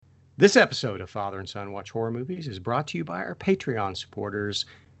This episode of Father and Son Watch Horror Movies is brought to you by our Patreon supporters.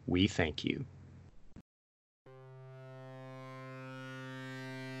 We thank you.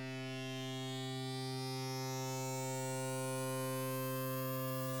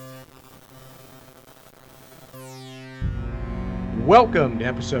 Welcome to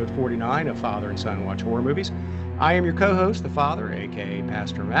episode 49 of Father and Son Watch Horror Movies. I am your co-host, the Father, aka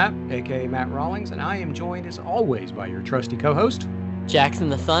Pastor Matt, aka Matt Rawlings, and I am joined as always by your trusty co-host, Jackson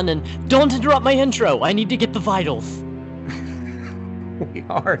the Son, and don't interrupt my intro! I need to get the vitals! We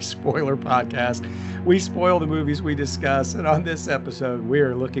are a spoiler podcast. We spoil the movies we discuss, and on this episode, we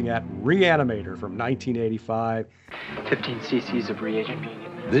are looking at Reanimator from 1985. 15 cc's of reagent.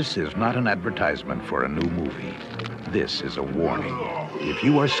 This is not an advertisement for a new movie. This is a warning. If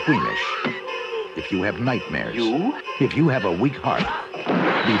you are squeamish, if you have nightmares, if you have a weak heart,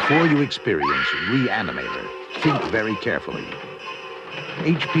 before you experience Reanimator, think very carefully.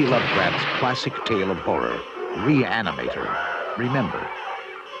 H.P. Lovecraft's classic tale of horror, Reanimator. Remember,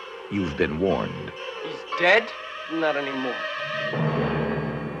 you've been warned. He's dead? Not anymore.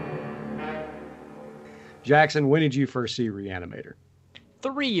 Jackson, when did you first see Reanimator?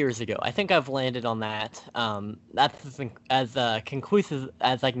 3 years ago. I think I've landed on that. That's as conclusive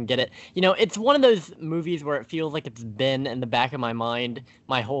as I can get it. You know, it's one of those movies where it feels like it's been in the back of my mind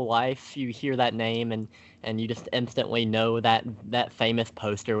my whole life. You hear that name and you just instantly know that famous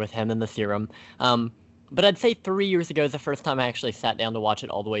poster with him and the serum. But I'd say 3 years ago is the first time I actually sat down to watch it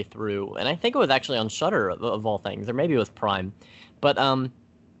all the way through. And I think it was actually on Shudder of all things, or maybe it was Prime. But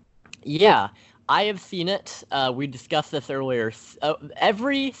yeah. I have seen it. We discussed this earlier.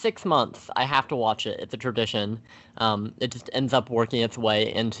 Every 6 months, I have to watch it. It's a tradition. It just ends up working its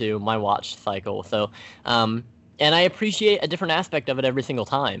way into my watch cycle. So, and I appreciate a different aspect of it every single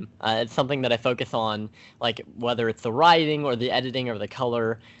time. It's something that I focus on, like whether it's the writing or the editing or the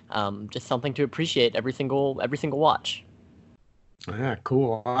color. Just something to appreciate every single watch. Yeah,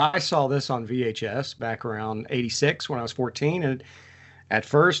 cool. I saw this on VHS back around 86 when I was 14, and at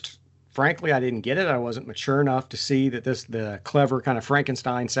first, frankly, I didn't get it. I wasn't mature enough to see that the clever kind of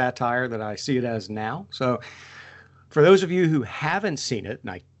Frankenstein satire that I see it as now. So for those of you who haven't seen it, and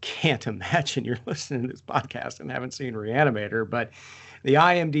I can't imagine you're listening to this podcast and haven't seen Reanimator, but the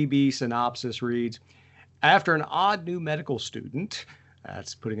IMDb synopsis reads, after an odd new medical student,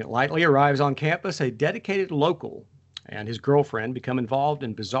 that's putting it lightly, arrives on campus, a dedicated local and his girlfriend become involved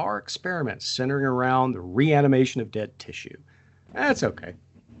in bizarre experiments centering around the reanimation of dead tissue. That's okay.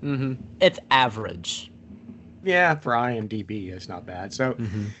 Mm-hmm. It's average. Yeah, for IMDb, it's not bad. So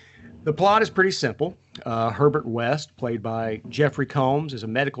the plot is pretty simple. Herbert West, played by Jeffrey Combs, is a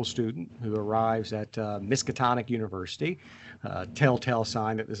medical student who arrives at Miskatonic University. Telltale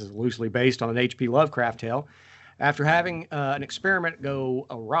sign that this is loosely based on an H.P. Lovecraft tale. After having an experiment go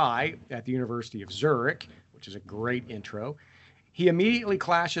awry at the University of Zurich, which is a great intro, he immediately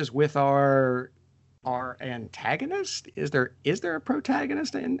clashes with our antagonist. Is there a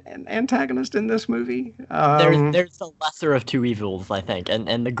protagonist and antagonist in this movie? There's the lesser of two evils, I think,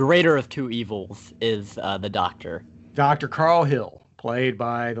 and the greater of two evils is the doctor. Dr. Carl Hill, played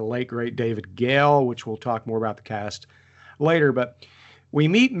by the late great David Gale, which we'll talk more about the cast later. But we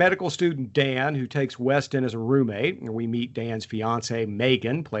meet medical student Dan, who takes West in as a roommate, and we meet Dan's fiancée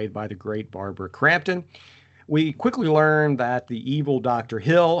Megan, played by the great Barbara Crampton. We quickly learn that the evil Dr.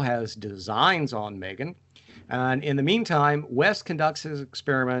 Hill has designs on Megan. And in the meantime, West conducts his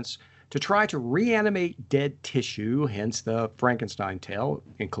experiments to try to reanimate dead tissue, hence the Frankenstein tale,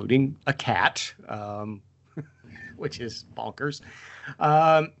 including a cat, which is bonkers.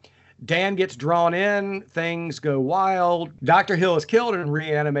 Dan gets drawn in, things go wild. Dr. Hill is killed and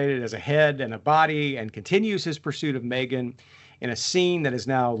reanimated as a head and a body and continues his pursuit of Megan in a scene that is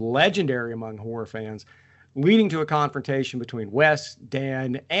now legendary among horror fans, leading to a confrontation between West,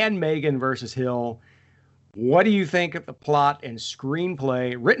 Dan, and Megan versus Hill. What do you think of the plot and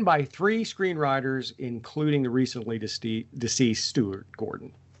screenplay written by 3 screenwriters, including the recently deceased Stuart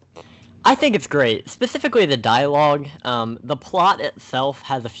Gordon? I think it's great, specifically the dialogue. The plot itself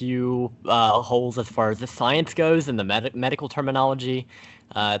has a few holes as far as the science goes and the medical terminology.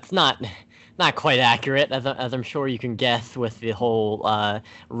 It's not quite accurate, as I'm sure you can guess with the whole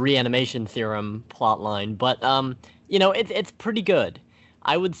reanimation serum plotline. But it's pretty good.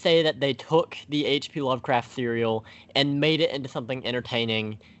 I would say that they took the H.P. Lovecraft serial and made it into something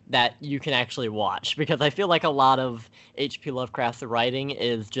entertaining that you can actually watch, because I feel like a lot of H.P. Lovecraft's writing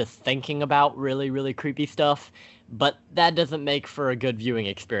is just thinking about really, really creepy stuff, but that doesn't make for a good viewing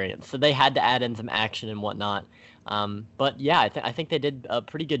experience. So they had to add in some action and whatnot. But yeah, I think they did a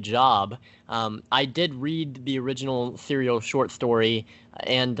pretty good job. I did read the original serial short story,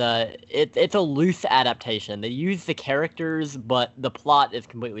 and it's a loose adaptation. They use the characters, but the plot is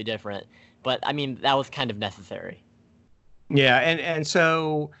completely different. But I mean, that was kind of necessary. Yeah, and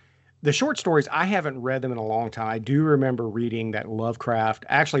so the short stories, I haven't read them in a long time. I do remember reading that Lovecraft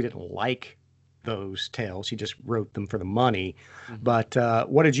actually didn't like those tales. He just wrote them for the money. Mhm. But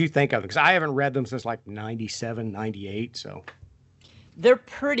what did you think of them? Because I haven't read them since like 97, 98. So They're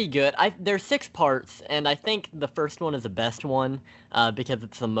pretty good. They're 6 parts, and I think the first one is the best one because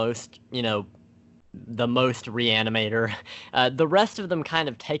it's the most, the most Reanimator. The rest of them kind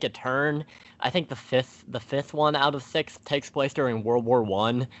of take a turn. I think the fifth one out of 6 takes place during World War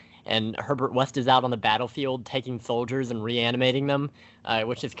One, and Herbert West is out on the battlefield taking soldiers and reanimating them,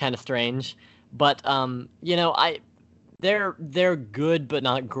 which is kind of strange. But they're good but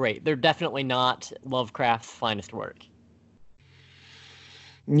not great. They're definitely not Lovecraft's finest work.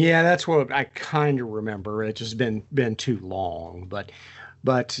 yeah, that's what I kind of remember. It's just been too long.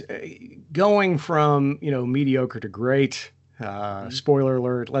 But going from mediocre to great. Spoiler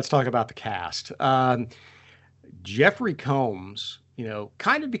alert. Let's talk about the cast. Jeffrey Combs,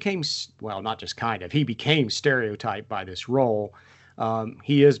 kind of became, well, not just kind of, he became stereotyped by this role.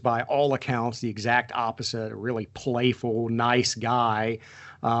 He is, by all accounts, the exact opposite, a really playful, nice guy,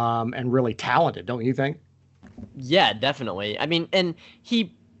 and really talented, don't you think? Yeah, definitely. I mean, and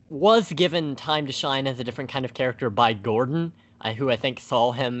he was given time to shine as a different kind of character by Gordon, who I think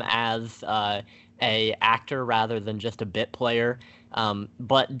saw him as a actor rather than just a bit player.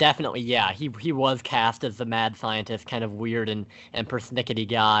 But definitely, yeah, he was cast as the mad scientist, kind of weird and persnickety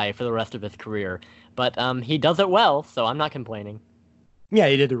guy for the rest of his career. But he does it well, so I'm not complaining. Yeah,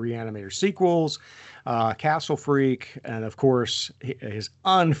 he did the Reanimator sequels, Castle Freak, and of course his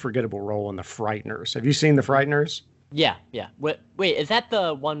unforgettable role in The Frighteners. Have you seen The Frighteners? Yeah, yeah. Wait, is that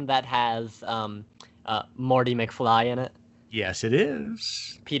the one that has Marty McFly in it? Yes, it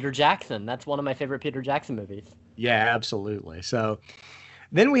is. Peter Jackson. That's one of my favorite Peter Jackson movies. Yeah, absolutely. So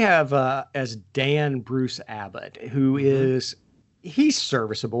then we have as Dan Bruce Abbott, who is, he's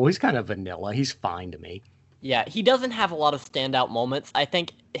serviceable. He's kind of vanilla. He's fine to me. Yeah, he doesn't have a lot of standout moments. I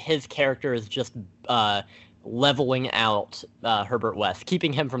think his character is just leveling out Herbert West,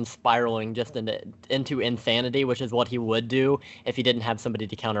 keeping him from spiraling just into insanity, which is what he would do if he didn't have somebody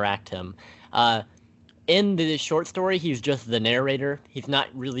to counteract him. In the short story, he's just the narrator. He's not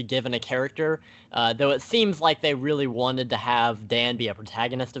really given a character, though it seems like they really wanted to have Dan be a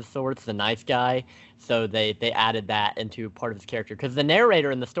protagonist of sorts, the nice guy, so they added that into part of his character. Because the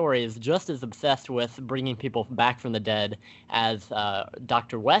narrator in the story is just as obsessed with bringing people back from the dead as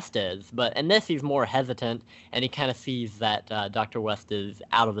Dr. West is, but in this he's more hesitant, and he kind of sees that Dr. West is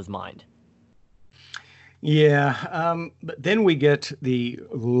out of his mind. Yeah, but then we get the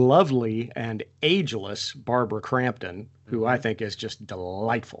lovely and ageless Barbara Crampton, who I think is just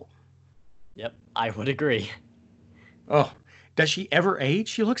delightful. Yep, I would agree. Oh, does she ever age?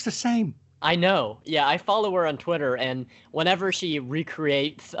 She looks the same. I know. Yeah, I follow her on Twitter, and whenever she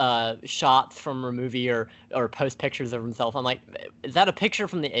recreates shots from her movie or post pictures of herself, I'm like, is that a picture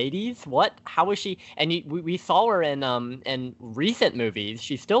from the 80s? What? How is she? And we saw her in recent movies.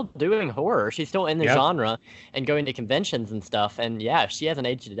 She's still doing horror. She's still in the genre and going to conventions and stuff. And yeah, she hasn't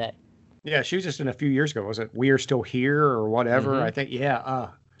aged today. Yeah, she was just in a few years ago. Was it We Are Still Here or whatever? I think, yeah.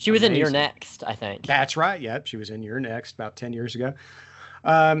 She was in You're Next, I think. That's right. Yep, she was in You're Next about 10 years ago.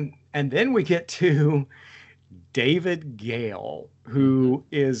 And then we get to David Gale, who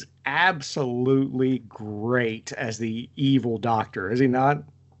is absolutely great as the evil doctor, is he not?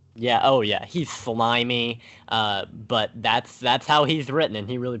 Yeah. Oh, yeah. He's slimy, but that's how he's written, and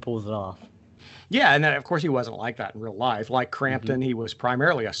he really pulls it off. Yeah, and then of course he wasn't like that in real life. Like Crampton, he was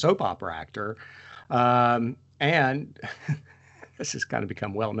primarily a soap opera actor, and this has kind of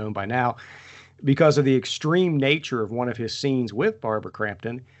become well known by now because of the extreme nature of one of his scenes with Barbara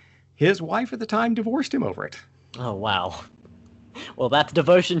Crampton. His wife at the time divorced him over it. Oh, wow. Well, that's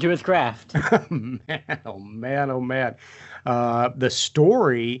devotion to his craft. Man, oh, man, oh, man. The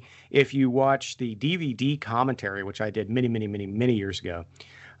story, if you watch the DVD commentary, which I did many years ago,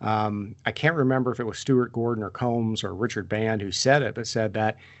 I can't remember if it was Stuart Gordon or Combs or Richard Band who said it, but said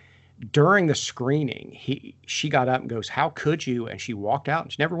that during the screening, she got up and goes, "How could you?" And she walked out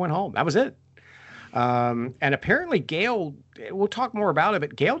and she never went home. That was it. And apparently Gale, we'll talk more about it,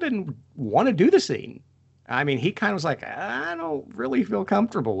 but Gale didn't want to do the scene. I mean, he kind of was like, I don't really feel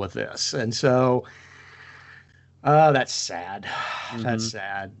comfortable with this. And so that's sad. That's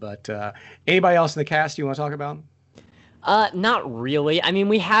sad. But anybody else in the cast you want to talk about? Not really. I mean,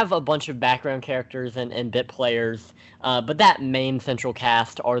 we have a bunch of background characters and bit players, but that main central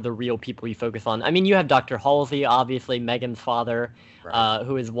cast are the real people you focus on. I mean, you have Dr. Halsey, obviously Megan's father, Right.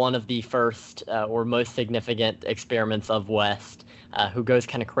 who is one of the first or most significant experiments of West, who goes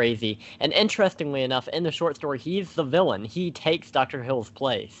kind of crazy. And interestingly enough, in the short story, he's the villain. He takes Dr. Hill's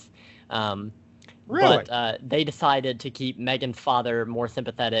place. Um, Really? but they decided to keep Megan's father more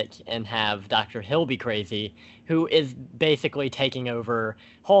sympathetic and have Dr. Hill be crazy, who is basically taking over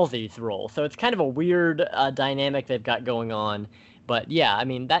Halsey's role. So it's kind of a weird dynamic they've got going on. But yeah, I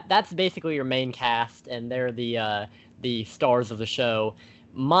mean that's basically your main cast, and they're the stars of the show.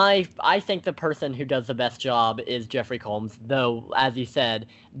 I think the person who does the best job is Jeffrey Combs, though, as you said,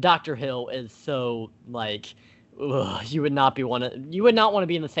 Dr. Hill is so like. Ugh, you would not want to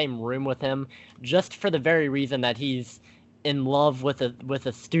be in the same room with him, just for the very reason that he's in love with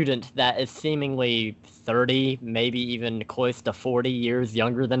a student that is seemingly 30, maybe even close to 40 years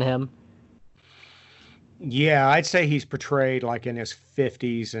younger than him. Yeah, I'd say he's portrayed like in his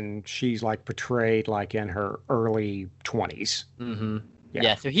 50s, and she's like portrayed like in her early 20s. Mm-hmm. Yeah.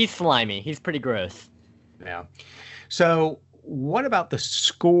 Yeah, so he's slimy. He's pretty gross. Yeah. So, what about the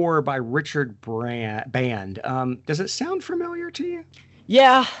score by Richard Band? Does it sound familiar to you?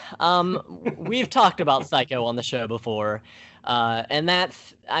 Yeah, we've talked about Psycho on the show before, and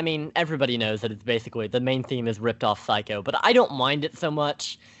I mean, everybody knows that it's basically the main theme is ripped off Psycho, but I don't mind it so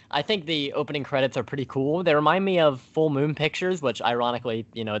much. I think the opening credits are pretty cool. They remind me of Full Moon Pictures, which ironically,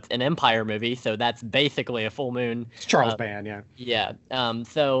 it's an Empire movie, so that's basically a Full Moon. It's Charles Band, yeah. Yeah.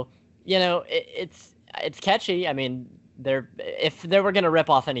 So it's catchy. I mean, if they were gonna rip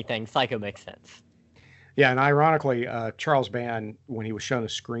off anything, Psycho makes sense. Yeah, and ironically, Charles Band, when he was shown a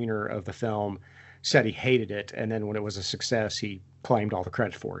screener of the film, said he hated it, and then when it was a success, he claimed all the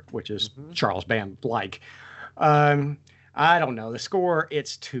credit for it, which is Charles Band-like. I don't know. The score,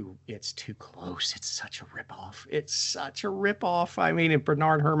 it's too close. It's such a ripoff. It's such a ripoff. I mean, if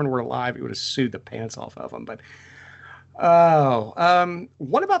Bernard Herrmann were alive, he would have sued the pants off of him. But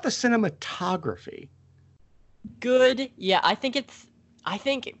what about the cinematography? Good. Yeah, I think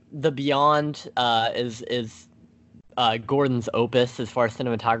The Beyond is Gordon's opus as far as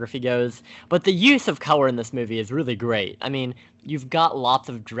cinematography goes, but the use of color in this movie is really great. I mean, you've got lots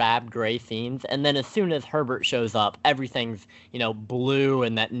of drab gray scenes, and then as soon as Herbert shows up, everything's blue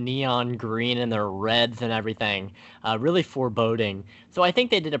and that neon green and their reds and everything, really foreboding. So I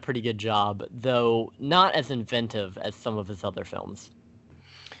think they did a pretty good job, though not as inventive as some of his other films.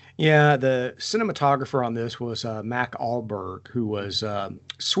 Yeah, the cinematographer on this was Mac Ahlberg, who was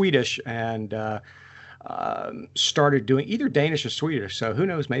Swedish and started doing either Danish or Swedish. So who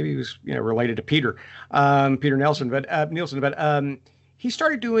knows? Maybe he was related to Peter Nelson. But Nielsen. But he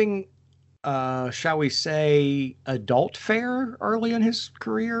started doing, shall we say, adult fare early in his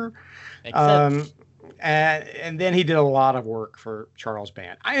career. Makes sense. And then he did a lot of work for Charles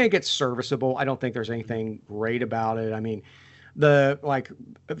Band. I think it's serviceable. I don't think there's anything great about it. I mean, the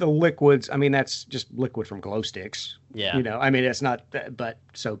liquids, I mean, that's just liquid from glow sticks. Yeah. I mean, it's not, but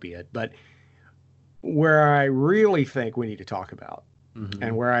so be it. But where I really think we need to talk about,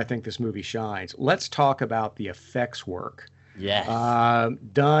 and where I think this movie shines, let's talk about the effects work. Yes.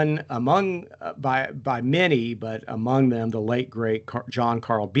 Done by many, but among them the late great John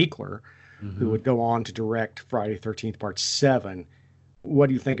Carl Buechler, who would go on to direct Friday the 13th Part 7. What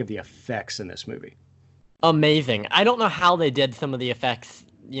do you think of the effects in this movie? Amazing. I don't know how they did some of the effects,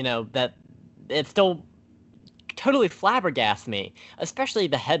 that it still totally flabbergasts me, especially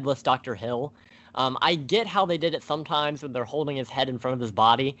the headless Dr. Hill. I get how they did it sometimes when they're holding his head in front of his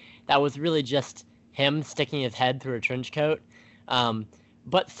body. That was really just him sticking his head through a trench coat.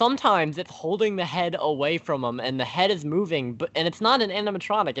 But sometimes it's holding the head away from him and the head is moving, and it's not an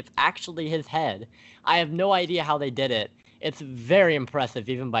animatronic, it's actually his head. I have no idea how they did it. It's very impressive,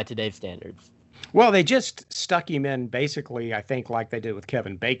 even by today's standards. Well, they just stuck him in basically, I think, like they did with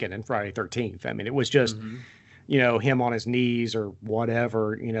Kevin Bacon in Friday the 13th. I mean, it was just, him on his knees or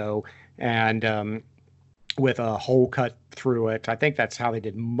whatever, and with a hole cut through it. I think that's how they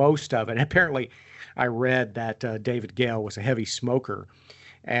did most of it. And apparently, I read that David Gale was a heavy smoker.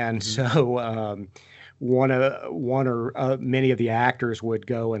 And so one or many of the actors would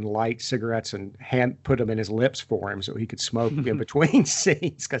go and light cigarettes and put them in his lips for him so he could smoke in between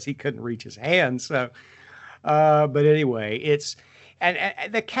scenes because he couldn't reach his hands. So, but anyway,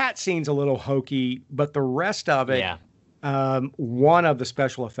 and the cat scene's a little hokey, but the rest of it, one of the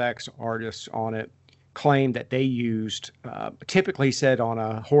special effects artists on it claimed that they used, typically said on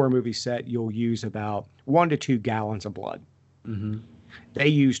a horror movie set, you'll use about 1 to 2 gallons of blood. They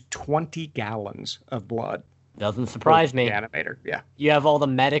used 20 gallons of blood Doesn't surprise me. The animator, yeah. You have all the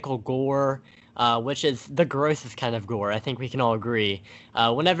medical gore, which is the grossest kind of gore. I think we can all agree.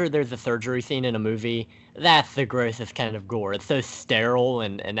 Whenever there's a surgery scene in a movie, that's the grossest kind of gore. It's so sterile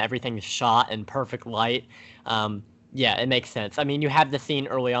and everything's shot in perfect light. Yeah, it makes sense. I mean, you have the scene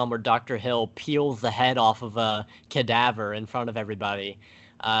early on where Dr. Hill peels the head off of a cadaver in front of everybody.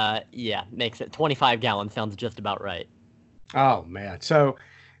 Yeah, makes it 25 gallons sounds just about right. Oh, man. So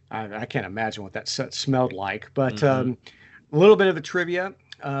I can't imagine what that set smelled like. But a little bit of the trivia.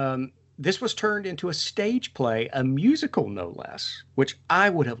 This was turned into a stage play, a musical no less, which I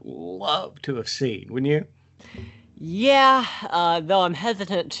would have loved to have seen, wouldn't you? Yeah, though I'm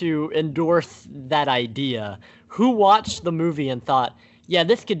hesitant to endorse that idea. Who watched the movie and thought, yeah,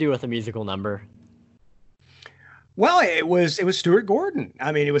 this could do with a musical number? Well, it was Stuart Gordon.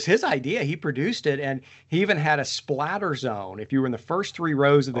 I mean, it was his idea. He produced it, and he even had a splatter zone. If you were in the first 3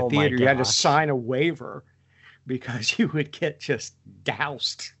 rows of the theater, you had to sign a waiver because you would get just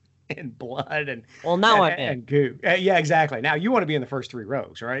doused in blood and goo. Yeah, exactly. Now you want to be in the first 3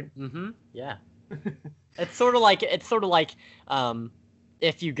 rows, right? Mm-hmm. Yeah. It's sort of like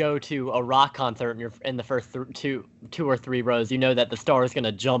if you go to a rock concert and you're in the first two or 3 rows, you know that the star is going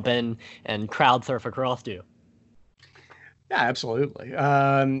to jump in and crowd surf across you. Yeah, absolutely.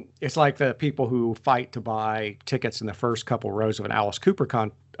 It's like the people who fight to buy tickets in the first couple rows of an Alice Cooper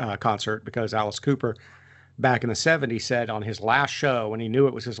concert because Alice Cooper, back in the 70s, said on his last show, when he knew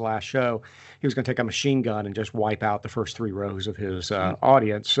it was his last show, he was going to take a machine gun and just wipe out the first 3 rows of his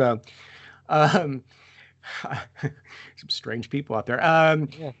audience. Some strange people out there.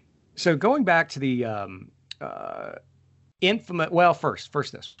 Yeah. So going back to the infamous, well, first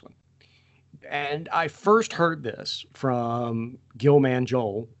this one. And I first heard this from Gilman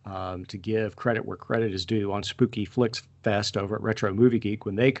Joel, to give credit where credit is due, on Spooky Flicks Fest over at Retro Movie Geek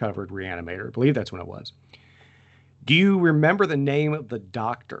when they covered Reanimator. I believe that's when it was. Do you remember the name of the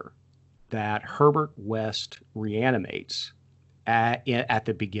doctor that Herbert West reanimates at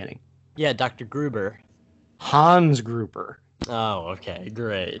the beginning? Yeah, Dr. Gruber. Hans Gruber. Oh, okay,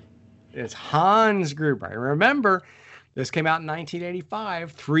 great. It's Hans Gruber. I remember this came out in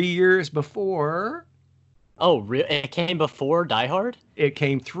 1985, 3 years before. Oh, it came before Die Hard? It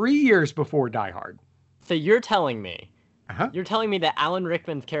came 3 years before Die Hard. So you're telling me that Alan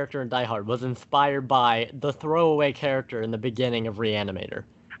Rickman's character in Die Hard was inspired by the throwaway character in the beginning of Reanimator?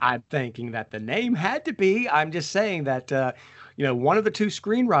 I'm thinking that the name had to be. I'm just saying that, one of the 2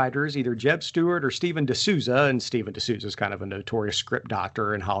 screenwriters, either Jeb Stewart or Stephen D'Souza, and Stephen D'Souza is kind of a notorious script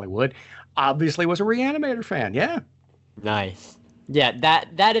doctor in Hollywood, obviously was a Reanimator fan. Yeah. Nice. Yeah,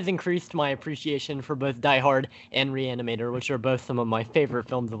 that has increased my appreciation for both Die Hard and Reanimator, which are both some of my favorite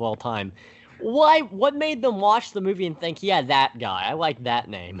films of all time. What made them watch the movie and think, yeah, that guy, I like that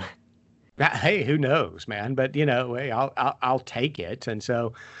name? Hey, who knows, man? But hey, I'll take it. And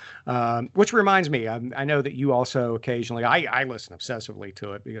so, which reminds me, I know that you also occasionally, I listen obsessively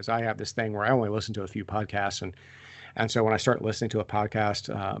to it because I have this thing where I only listen to a few podcasts, and so when I start listening to a podcast,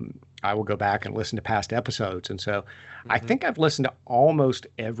 I will go back and listen to past episodes. And so I think I've listened to almost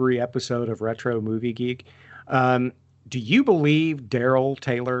every episode of Retro Movie Geek. Do you believe Daryl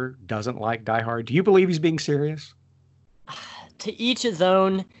Taylor doesn't like Die Hard? Do you believe he's being serious? To each his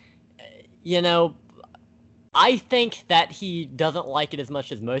own. I think that he doesn't like it as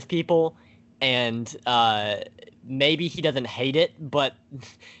much as most people, and maybe he doesn't hate it, but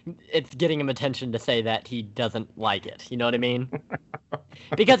it's getting him attention to say that he doesn't like it. You know what I mean?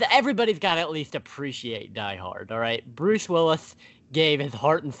 Because everybody's got to at least appreciate Die Hard, all right? Bruce Willis gave his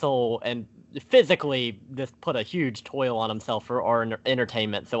heart and soul and physically just put a huge toil on himself for our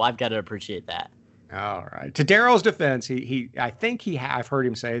entertainment, so I've got to appreciate that. All right. To Daryl's defense, I've heard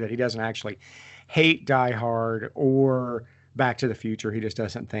him say that he doesn't actually hate Die Hard or Back to the Future. He just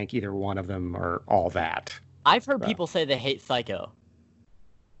doesn't think either one of them are all that. I've heard people say they hate Psycho.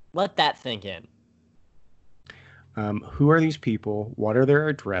 Let that sink in. Who are these people? What are their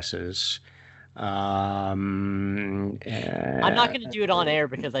addresses? I'm not going to do it on air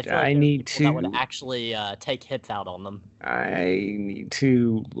because I feel like that would actually take hits out on them. I need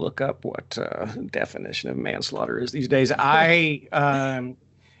to look up what definition of manslaughter is these days.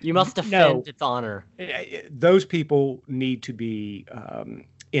 You must defend its honor. Those people need to be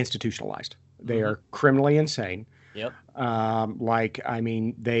institutionalized. They are criminally insane. Yep.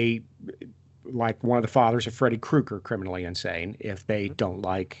 Like one of the fathers of Freddy Krueger, criminally insane if they don't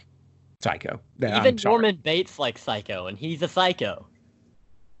like Psycho. Even Norman Bates likes Psycho, and he's a psycho.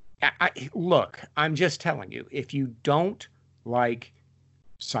 Look, I'm just telling you, if you don't like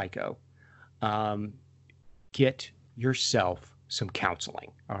Psycho, get yourself some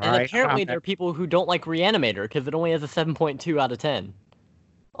counseling. All And right. apparently there are people who don't like Reanimator because it only has a 7.2 out of 10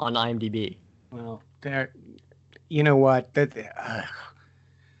 on IMDb. Well, there. You know what?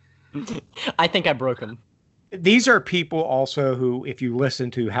 I think I broke him. These are people also who, if you listen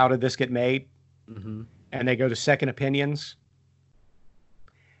to How Did This Get Made, Mm-hmm. and they go to Second Opinions,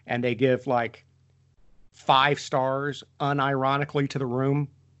 and they give like 5 stars unironically to The Room.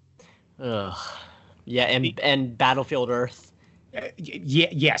 Ugh. Yeah, and Battlefield Earth.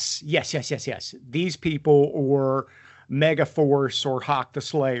 Yes. These people, or Megaforce, or Hawk the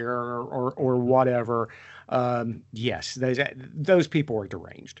Slayer, or whatever. Yes, those people are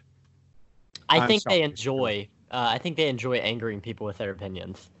deranged. I think they enjoy angering people with their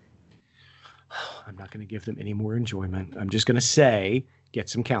opinions. I'm not going to give them any more enjoyment. I'm just going to say, get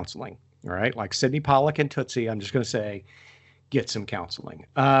some counseling. All right, like Sidney Pollack and Tootsie. I'm just going to say, get some counseling.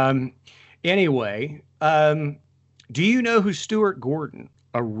 Anyway, do you know who Stuart Gordon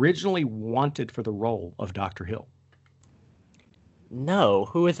originally wanted for the role of Dr. Hill? No,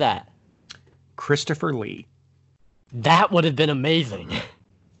 who is that? Christopher Lee. That would have been amazing.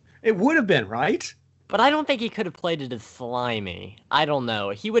 It would have been, right? But I don't think he could have played it as slimy. I don't know.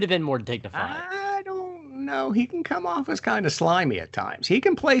 He would have been more dignified. I don't know. He can come off as kind of slimy at times. He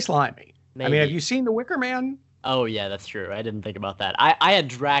can play slimy. Maybe. I mean, have you seen The Wicker Man? Oh, yeah, that's true. I didn't think about that. I had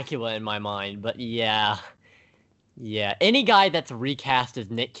Dracula in my mind, but yeah. Yeah, any guy that's recast as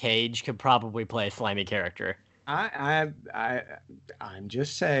Nick Cage could probably play a slimy character. I'm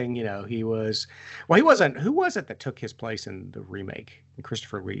just saying, he was. Well, he wasn't. Who was it that took his place in the remake?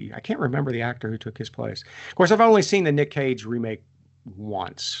 Christopher Lee. I can't remember the actor who took his place. Of course, I've only seen the Nick Cage remake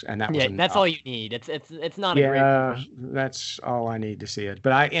once, and that was enough. That's all you need. It's not a great movie. That's all I need to see it.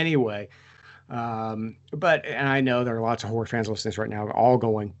 But anyway. But I know there are lots of horror fans listening to this right now, all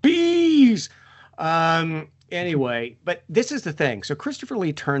going bees. Anyway, but this is the thing. So Christopher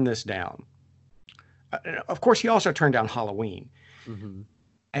Lee turned this down. Of course, he also turned down Halloween. Mm-hmm.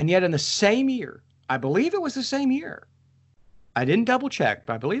 And yet in the same year, I believe it was the same year. I didn't double check,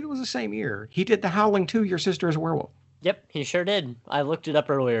 but I believe it was the same year. He did The Howling 2, Your Sister is a Werewolf. Yep, he sure did. I looked it up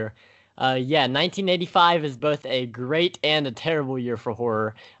earlier. 1985 is both a great and a terrible year for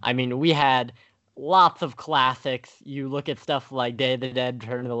horror. I mean, we had lots of classics. You look at stuff like Day of the Dead,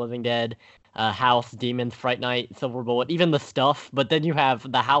 Return of the Living Dead, House, Demons, Fright Night, Silver Bullet, even The Stuff. But then you have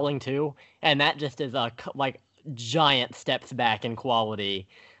The Howling 2, and that just is giant steps back in quality.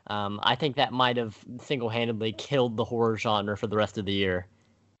 I think that might have single-handedly killed the horror genre for the rest of the year.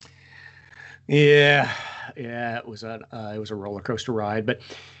 Yeah, it was a roller coaster ride,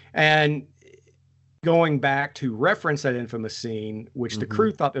 and going back to reference that infamous scene, which the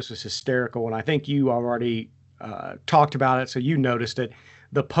crew thought this was hysterical, and I think you already talked about it, so you noticed it.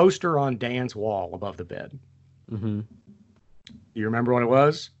 The poster on Dan's wall above the bed. Mm-hmm. You remember what it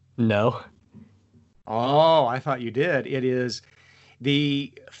was? No. Oh, I thought you did. It is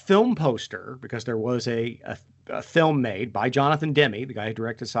the film poster, because there was a film made by Jonathan Demme, the guy who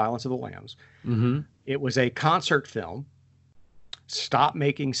directed Silence of the Lambs. Mm-hmm. It was a concert film. Stop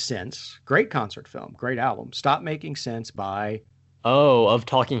Making Sense. Great concert film. Great album. Stop Making Sense by... Oh, of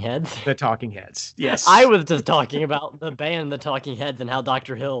Talking Heads? The Talking Heads, yes. I was just talking about the band The Talking Heads and how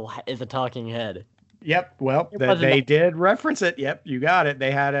Dr. Hill is a talking head. Yep, well, they did reference it. Yep, you got it.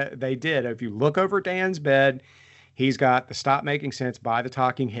 They did. If you look over Dan's bed, he's got the Stop Making Sense by the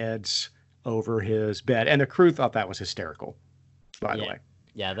Talking Heads over his bed. And the crew thought that was hysterical, by the way.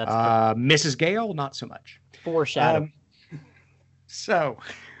 Yeah, that's Mrs. Gale, not so much. Foreshadow. So,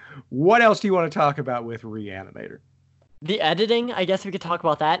 what else do you want to talk about with Reanimator? The editing, I guess we could talk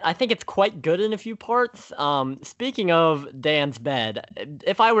about that. I think it's quite good in a few parts. Speaking of Dan's bed,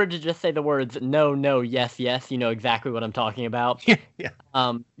 if I were to just say the words no, yes, you know exactly what I'm talking about.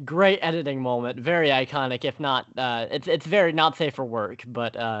 Yeah. Great editing moment, very iconic. If not, it's very not safe for work,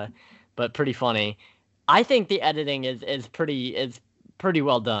 but pretty funny. I think the editing is pretty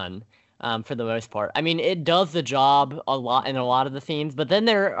well done. For the most part. I mean, it does the job a lot in a lot of the scenes, but then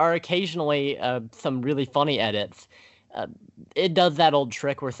there are occasionally some really funny edits. It does that old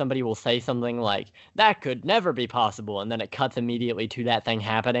trick where somebody will say something like, that could never be possible, and then it cuts immediately to that thing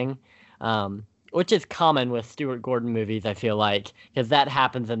happening, which is common with Stuart Gordon movies, I feel like, because that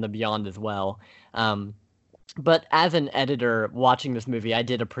happens in The Beyond as well. But as an editor watching this movie, I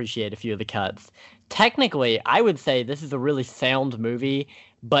did appreciate a few of the cuts. Technically, I would say this is a really sound movie,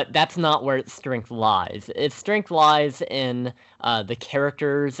 but that's not where its strength lies. Its strength lies in the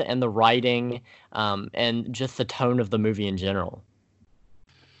characters and the writing and just the tone of the movie in general.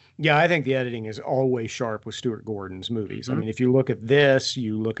 Yeah, I think the editing is always sharp with Stuart Gordon's movies. I mean, if you look at this,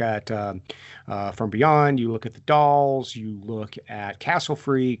 you look at From Beyond, you look at The Dolls, you look at Castle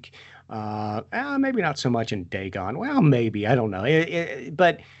Freak, maybe not so much in Dagon. Well, maybe, I don't know.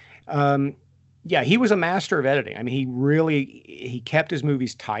 But yeah, he was a master of editing. I mean, he kept his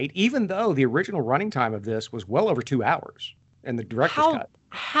movies tight, even though the original running time of this was well over 2 hours in the director's cut.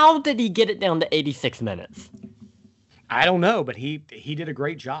 How did he get it down to 86 minutes? I don't know, but he did a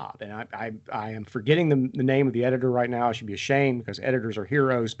great job, and I am forgetting the name of the editor right now. I should be ashamed because editors are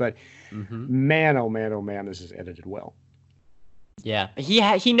heroes, but man, oh man, oh man, this is edited well. Yeah,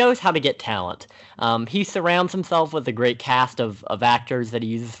 he knows how to get talent. He surrounds himself with a great cast of actors that he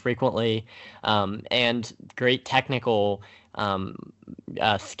uses frequently, and great technical,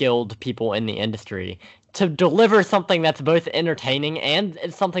 skilled people in the industry to deliver something that's both entertaining and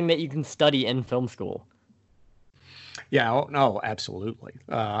it's something that you can study in film school. Yeah, no, absolutely.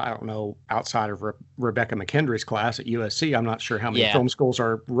 I don't know, outside of Rebecca McKendry's class at USC, I'm not sure how many film schools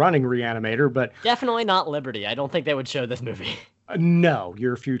are running Reanimator, but... Definitely not Liberty. I don't think they would show this movie. No,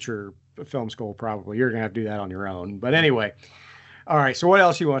 your future film school probably. You're going to have to do that on your own. But anyway, all right, so what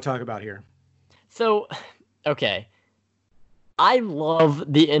else do you want to talk about here? So, okay. I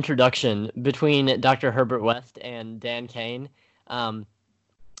love the introduction between Dr. Herbert West and Dan Kane.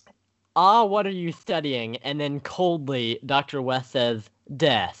 What are you studying? And then coldly, Dr. West says,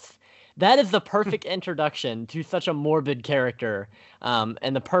 death. That is the perfect introduction to such a morbid character,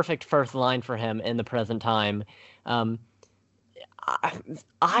 and the perfect first line for him in the present time.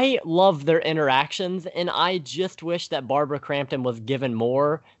 I love their interactions, and I just wish that Barbara Crampton was given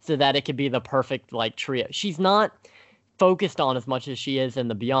more so that it could be the perfect, trio. She's not focused on as much as she is in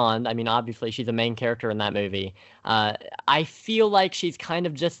The Beyond. I mean, obviously, she's a main character in that movie. I feel like she's kind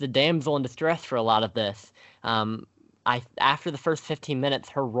of just the damsel in distress for a lot of this. After the first 15 minutes,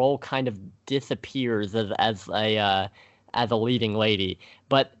 her role kind of disappears as a leading lady.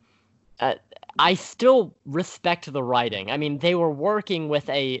 But I still respect the writing. I mean, they were working with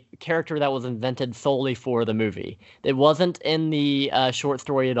a character that was invented solely for the movie. It wasn't in the short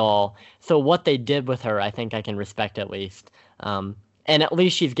story at all. So what they did with her, I think I can respect at least. And at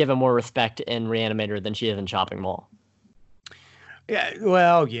least she's given more respect in Reanimator than she is in Chopping Mall. Yeah,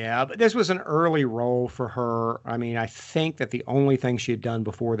 well, yeah, but this was an early role for her. I mean, I think that the only thing she had done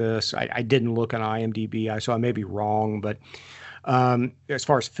before this, I didn't look on IMDb, so I may be wrong, but as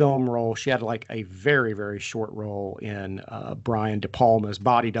far as film role, she had a very, very short role in Brian De Palma's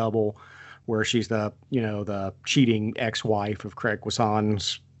Body Double, where she's the cheating ex-wife of Craig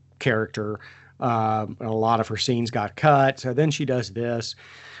Wassan's character. And a lot of her scenes got cut. So then she does this.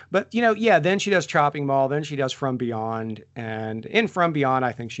 But, then she does Chopping Mall. Then she does From Beyond. And in From Beyond,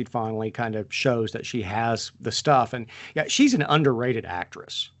 I think she finally kind of shows that she has the stuff. And yeah, she's an underrated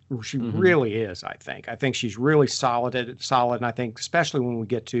actress. She really is, I think. I think she's really solid. And I think especially when we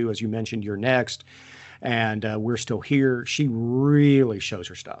get to, as you mentioned, You're Next and We're Still Here, she really shows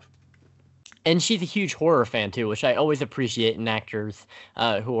her stuff. And she's a huge horror fan, too, which I always appreciate in actors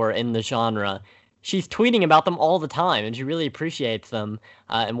who are in the genre. She's tweeting about them all the time, and she really appreciates them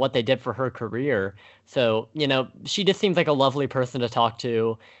and what they did for her career. So, she just seems like a lovely person to talk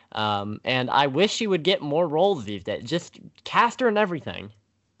to. And I wish she would get more roles these days. Just cast her in everything.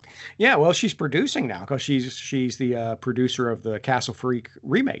 Yeah, well, she's producing now because she's the producer of the Castle Freak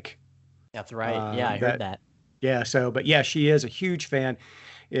remake. That's right. Yeah, I heard that. Yeah, but yeah, she is a huge fan.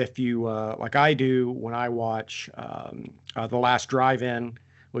 If you, like I do, when I watch The Last Drive-In,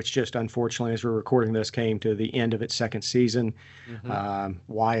 which just unfortunately, as we're recording this, came to the end of its second season.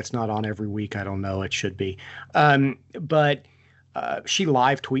 Why it's not on every week, I don't know. It should be. But she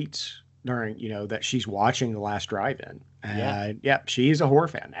live tweets during, that she's watching The Last Drive-In. Yeah, she's a horror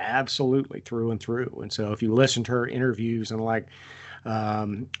fan, absolutely, through and through. And so if you listen to her interviews and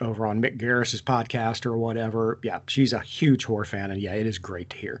over on Mick Garris's podcast or whatever, yeah, she's a huge horror fan. And yeah, it is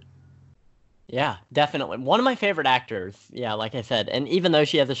great to hear. Yeah, definitely. One of my favorite actors. Yeah, like I said, and even though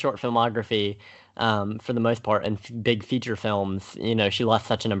she has a short filmography for the most part in big feature films, she left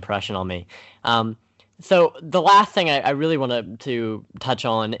such an impression on me. So the last thing I really wanted to touch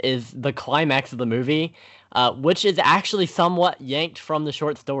on is the climax of the movie, which is actually somewhat yanked from the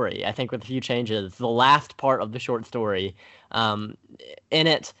short story, I think, with a few changes. The last part of the short story, in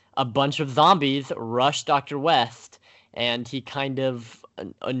it, a bunch of zombies rush Dr. West, and he kind of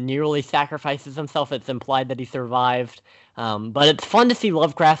nearly sacrifices himself. It's implied that he survived. But it's fun to see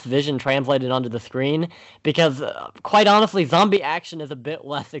Lovecraft's vision translated onto the screen because, quite honestly, zombie action is a bit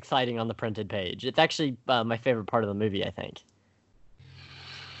less exciting on the printed page. It's actually my favorite part of the movie, I think.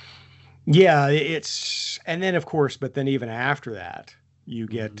 Yeah, and then, of course, but then even after that, You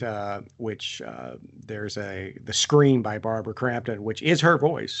get which there's the Scream by Barbara Crampton, which is her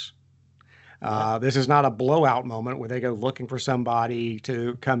voice. This is not a blowout moment where they go looking for somebody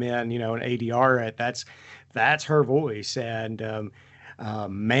to come in, and ADR it. That's her voice. And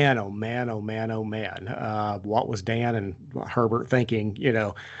man, oh man, oh man, oh man. What was Dan and Herbert thinking?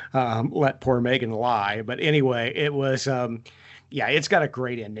 Let poor Megan lie. But anyway, it was it's got a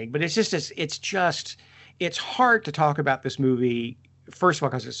great ending. But it's hard to talk about this movie. First of all,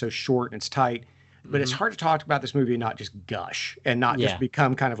 because it's so short and it's tight. But it's hard to talk about this movie and not just gush and not just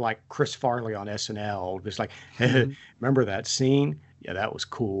become kind of like Chris Farley on SNL. Just like, remember that scene? Yeah, that was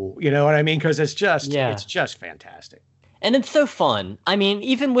cool. You know what I mean? Because it's just fantastic. And it's so fun. I mean,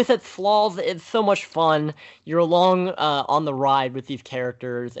 even with its flaws, it's so much fun. You're along on the ride with these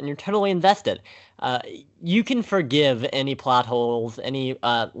characters, and you're totally invested. You can forgive any plot holes, any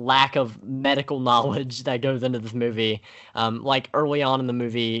lack of medical knowledge that goes into this movie. Like early on in the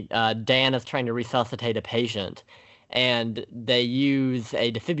movie, Dan is trying to resuscitate a patient, and they use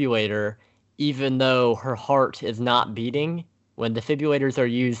a defibrillator, even though her heart is not beating. When defibrillators are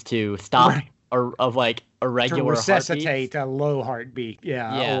used to stop of like irregular to resuscitate a low heartbeat,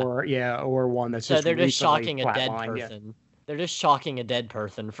 or one that's so they're just shocking a dead person. Yeah. They're just shocking a dead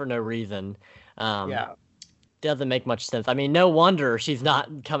person for no reason. Doesn't make much sense. I mean, no wonder she's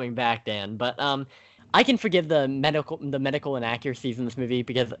not coming back, Dan. But I can forgive the medical inaccuracies in this movie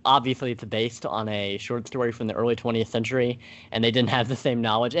because obviously it's based on a short story from the early 20th century, and they didn't have the same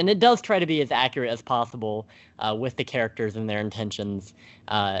knowledge. And it does try to be as accurate as possible with the characters and their intentions.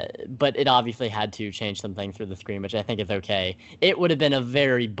 But it obviously had to change some things for the screen, which I think is okay. It would have been a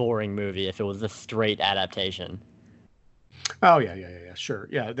very boring movie if it was a straight adaptation. Oh, yeah, sure.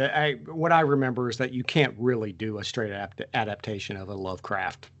 Yeah, what I remember is that you can't really do a straight adaptation of a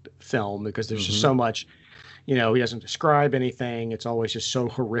Lovecraft film because there's just so much, he doesn't describe anything. It's always just so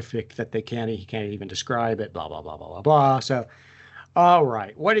horrific that he can't even describe it, blah, blah, blah, blah, blah, blah. So, all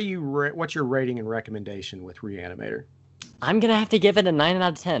right. What's your rating and recommendation with Reanimator? I'm going to have to give it a 9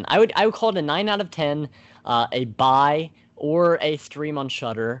 out of 10. I would call it a 9 out of 10, a buy or a stream on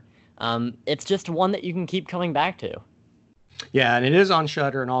Shudder. It's just one that you can keep coming back to. Yeah, and it is on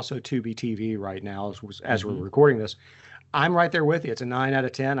Shudder and also Tubi TV right now as we're recording this. I'm right there with you. It's a 9 out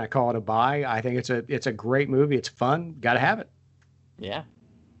of 10. I call it a buy. I think it's a great movie. It's fun. Got to have it. Yeah.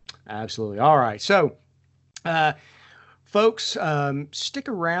 Absolutely. All right. So, folks, stick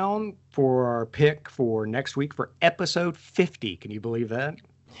around for our pick for next week for episode 50. Can you believe that?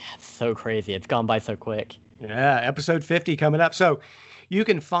 Yeah, it's so crazy. It's gone by so quick. Yeah, episode 50 coming up. So, you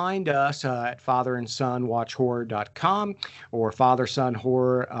can find us at fatherandsonwatchhorror.com or Father Son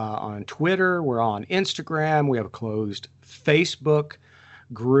Horror on Twitter. We're on Instagram. We have a closed Facebook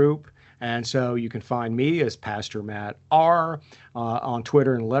group. And so you can find me as Pastor Matt R on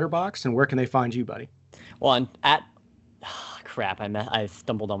Twitter and Letterboxd. And where can they find you, buddy? Well, I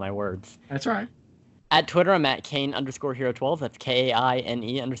stumbled on my words. That's all right. At Twitter, I'm at Kane_Hero12. That's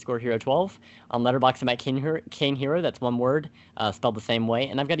KAINE_Hero12. On Letterboxd, I'm at Kane Hero. That's one word, spelled the same way.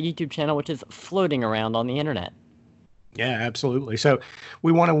 And I've got a YouTube channel which is floating around on the internet. Yeah, absolutely. So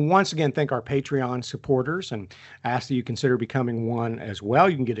we want to once again thank our Patreon supporters and ask that you consider becoming one as well.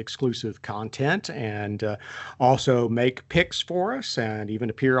 You can get exclusive content and also make picks for us and even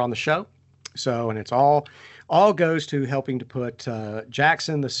appear on the show. So, and it's all goes to helping to put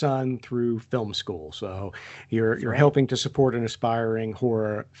Jackson the son through film school. So you're helping to support an aspiring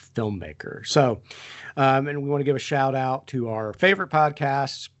horror filmmaker. So, and we want to give a shout out to our favorite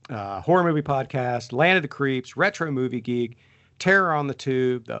podcasts, Horror Movie Podcast, Land of the Creeps, Retro Movie Geek, Terror on the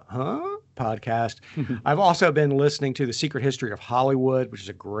Tube, the podcast. I've also been listening to The Secret History of Hollywood, which is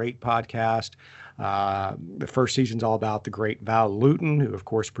a great podcast. The first season's all about the great Val Lewton, who of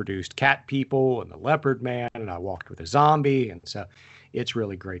course produced Cat People and The Leopard Man and I Walked with a Zombie. And so it's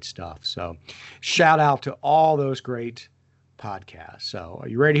really great stuff. So shout out to all those great podcasts. So are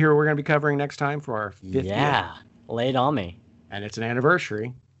you ready to hear what we're going to be covering next time for our 50th? Yeah, lay it on me. And it's an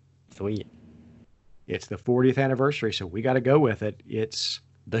anniversary. Sweet. It's the 40th anniversary, so we got to go with it. It's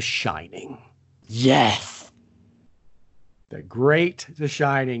The Shining. Yes. The great The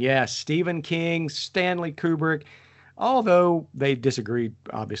Shining. Yes, Stephen King, Stanley Kubrick. Although they disagreed,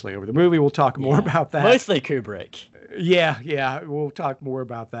 obviously, over the movie. We'll talk more about that. Mostly Kubrick. Yeah. We'll talk more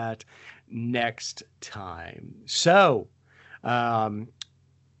about that next time. So,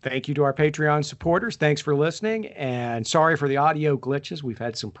 thank you to our Patreon supporters. Thanks for listening. And sorry for the audio glitches. We've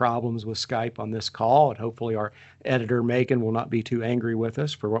had some problems with Skype on this call. And hopefully our editor, Megan, will not be too angry with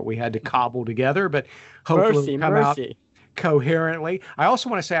us for what we had to cobble together. But hopefully it'll come out coherently. I also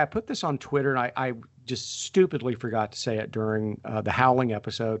want to say I put this on Twitter, and I just stupidly forgot to say it during the Howling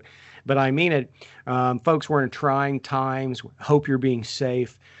episode, but I mean it. Folks, we're in trying times. Hope you're being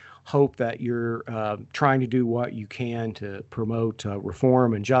safe. Hope that you're trying to do what you can to promote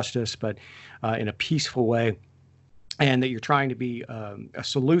reform and justice, but in a peaceful way, and that you're trying to be a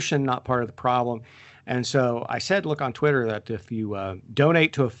solution, not part of the problem. And so I said, look on Twitter that if you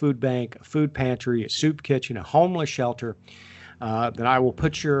donate to a food bank, a food pantry, a soup kitchen, a homeless shelter, then I will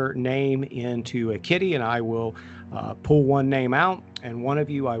put your name into a kitty, and I will pull one name out, and one of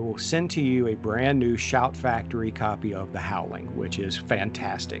you, I will send to you a brand new Shout Factory copy of The Howling, which is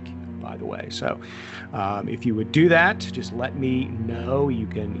fantastic, by the way. So if you would do that, just let me know. You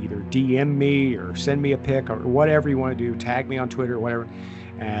can either DM me or send me a pic or whatever you want to do, tag me on Twitter or whatever,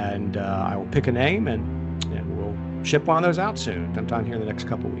 and I will pick a name, and we'll ship one of those out soon, sometime here in the next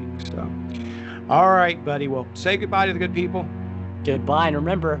couple of weeks. So, all right, buddy. Well, say goodbye to the good people. Goodbye, and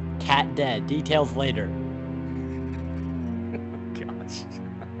remember, cat dead. Details later. Gosh.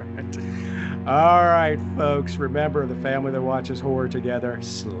 All right, folks. Remember, the family that watches horror together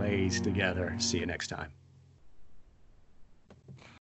slays together. See you next time.